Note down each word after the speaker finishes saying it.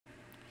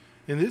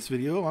In this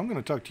video, I'm going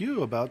to talk to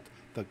you about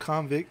the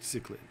Convict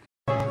Cichlid.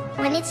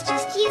 When it's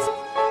just you,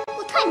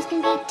 well, times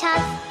can be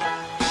tough.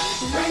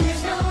 When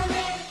there's no one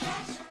there to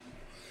catch.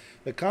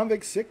 The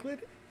Convict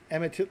Cichlid,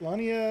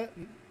 Amatitlania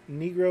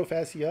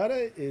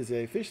nigrofasciata, is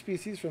a fish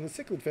species from the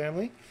cichlid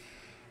family,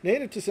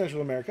 native to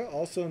Central America,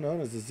 also known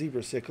as the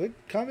zebra cichlid.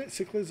 Convict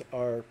cichlids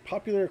are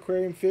popular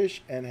aquarium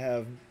fish and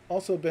have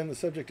also been the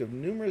subject of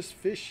numerous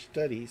fish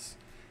studies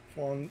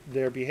on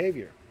their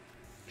behavior.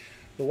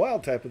 The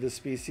wild type of this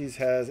species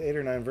has 8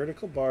 or 9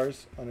 vertical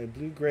bars on a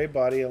blue-gray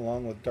body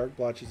along with dark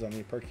blotches on the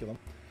operculum.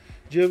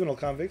 Juvenile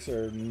convicts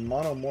are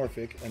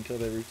monomorphic until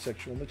they reach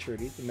sexual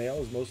maturity. The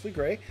male is mostly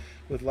gray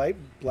with light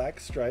black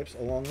stripes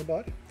along the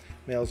body.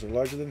 Males are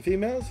larger than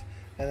females,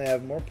 and they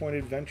have more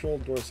pointed ventral,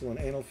 dorsal, and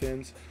anal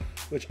fins,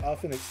 which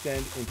often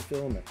extend into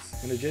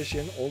filaments. In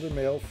addition, older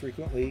males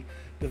frequently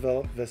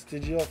develop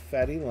vestigial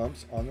fatty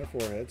lumps on their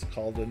foreheads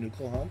called a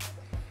nuchal hump.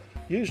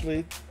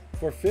 Usually,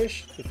 for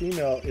fish, the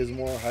female is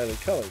more highly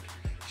colored.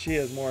 She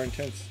has more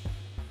intense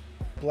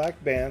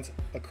black bands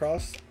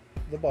across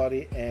the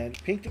body and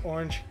pink to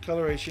orange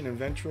coloration in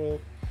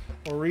ventral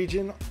or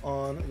region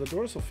on the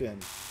dorsal fin.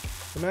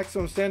 The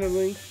maximum standard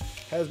length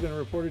has been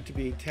reported to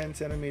be 10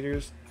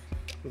 centimeters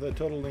with a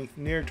total length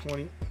near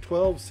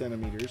 12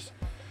 centimeters,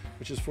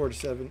 which is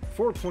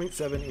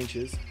 4.7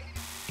 inches.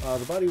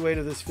 The body weight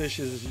of this fish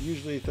is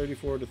usually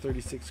 34 to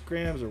 36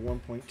 grams or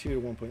 1.2 to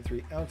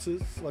 1.3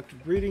 ounces.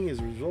 Selective breeding is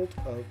a result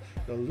of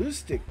the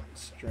leucistic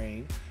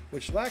strain,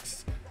 which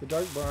lacks the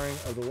dark barring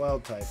of the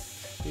wild type.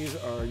 These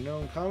are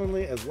known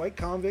commonly as white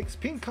convicts,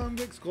 pink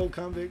convicts, gold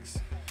convicts,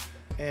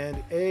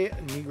 and A.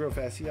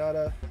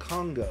 nigrofasciata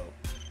Congo.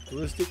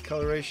 Leucistic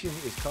coloration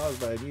is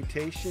caused by a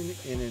mutation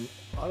in an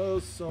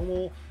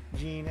autosomal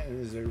gene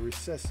and is a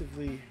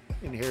recessively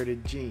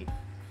inherited gene.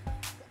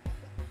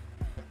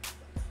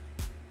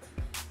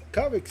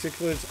 Convict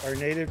cichlids are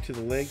native to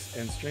the lakes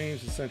and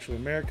streams of Central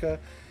America.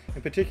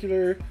 In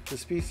particular, the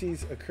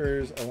species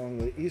occurs along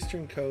the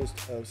eastern coast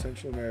of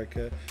Central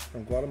America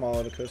from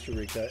Guatemala to Costa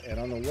Rica and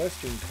on the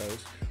western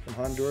coast from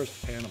Honduras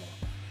to Panama.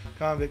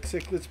 Convict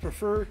cichlids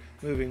prefer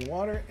moving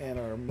water and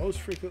are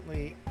most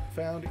frequently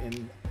found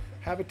in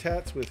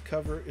habitats with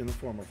cover in the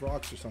form of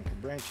rocks or sunken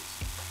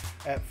branches.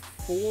 At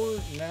 4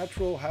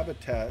 natural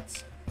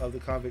habitats of the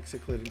convict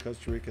cichlid in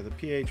Costa Rica, the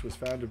pH was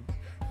found to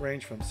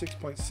range from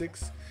 6.6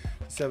 to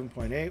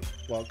 7.8,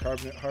 while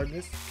carbonate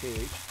hardness,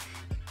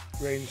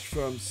 KH, ranged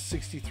from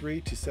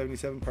 63 to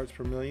 77 parts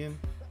per million,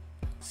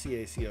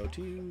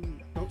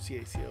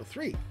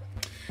 CaCO3.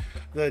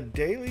 The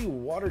daily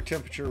water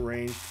temperature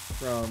ranged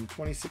from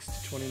 26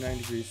 to 29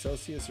 degrees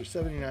Celsius or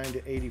 79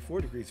 to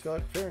 84 degrees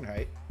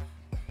Fahrenheit.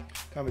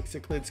 Convict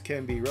cichlids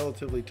can be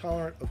relatively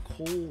tolerant of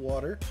cool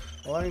water,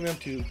 allowing them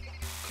to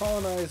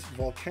colonize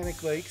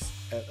volcanic lakes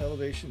at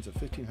elevations of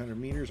 1,500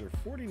 meters or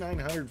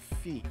 4,900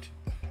 feet.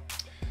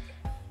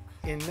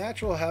 In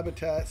natural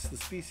habitats, the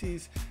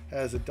species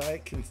has a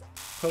diet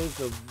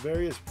composed of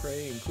various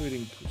prey,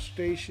 including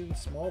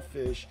crustaceans, small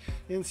fish,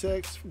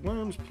 insects,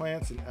 worms,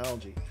 plants, and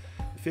algae.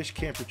 The fish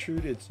can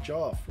protrude its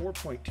jaw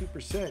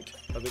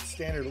 4.2% of its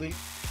standard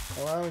length,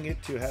 allowing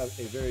it to have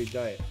a varied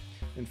diet.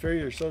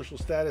 Inferior social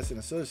status and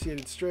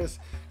associated stress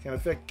can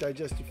affect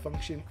digestive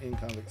function in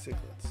convict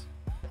cichlids.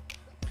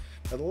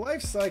 Now, the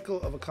life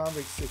cycle of a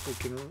convict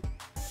cichlid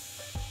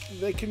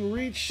can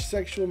reach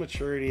sexual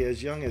maturity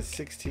as young as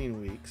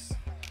 16 weeks,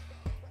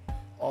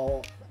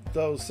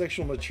 although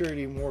sexual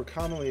maturity more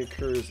commonly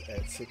occurs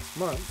at 6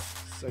 months.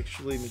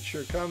 Sexually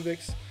mature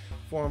convicts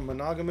form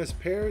monogamous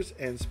pairs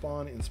and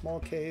spawn in small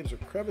caves or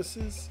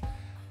crevices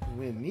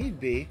when need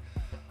be.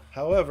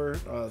 However,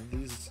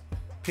 these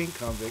pink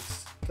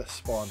convicts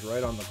spawned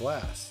right on the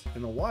glass.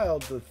 In the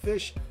wild, the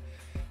fish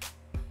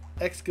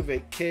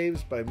excavate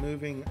caves by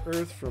moving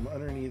earth from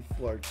underneath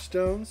large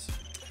stones.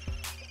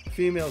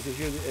 Females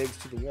adhere the eggs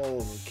to the wall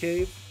of the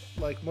cave.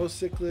 Like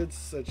most cichlids,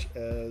 such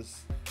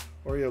as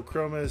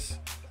Oreochromis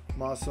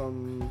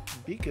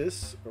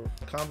mossambicus, or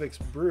convicts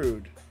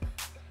brood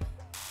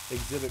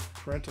exhibit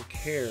parental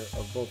care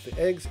of both the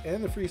eggs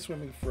and the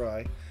free-swimming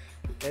fry.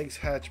 The eggs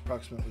hatch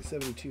approximately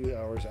 72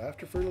 hours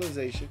after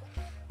fertilization.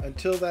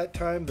 Until that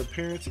time, the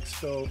parents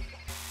expel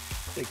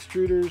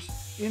intruders,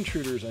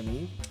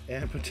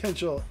 and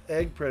potential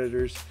egg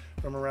predators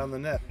from around the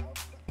net.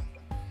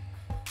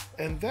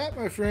 And that,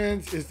 my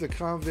friends, is the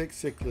convict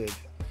cichlid.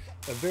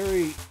 A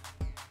very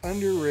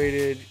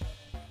underrated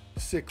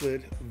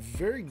cichlid.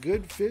 Very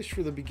good fish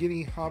for the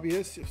beginning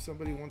hobbyist. If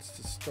somebody wants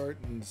to start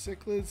in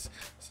cichlids,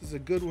 this is a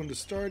good one to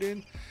start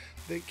in.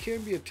 They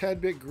can be a tad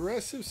bit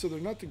aggressive, so they're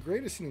not the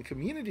greatest in a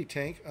community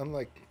tank,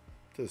 unlike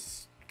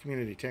this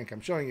community tank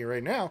I'm showing you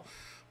right now,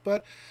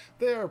 but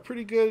they are a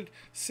pretty good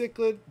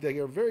cichlid. They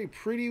are very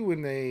pretty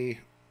when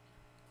they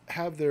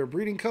have their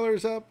breeding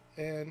colors up,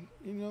 and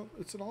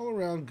it's an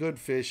all-around good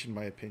fish in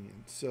my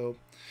opinion. So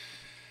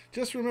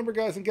just remember,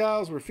 guys and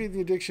gals, we're feeding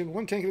the addiction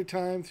one tank at a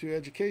time through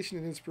education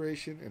and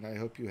inspiration, and I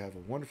hope you have a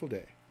wonderful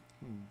day.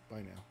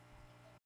 Bye now.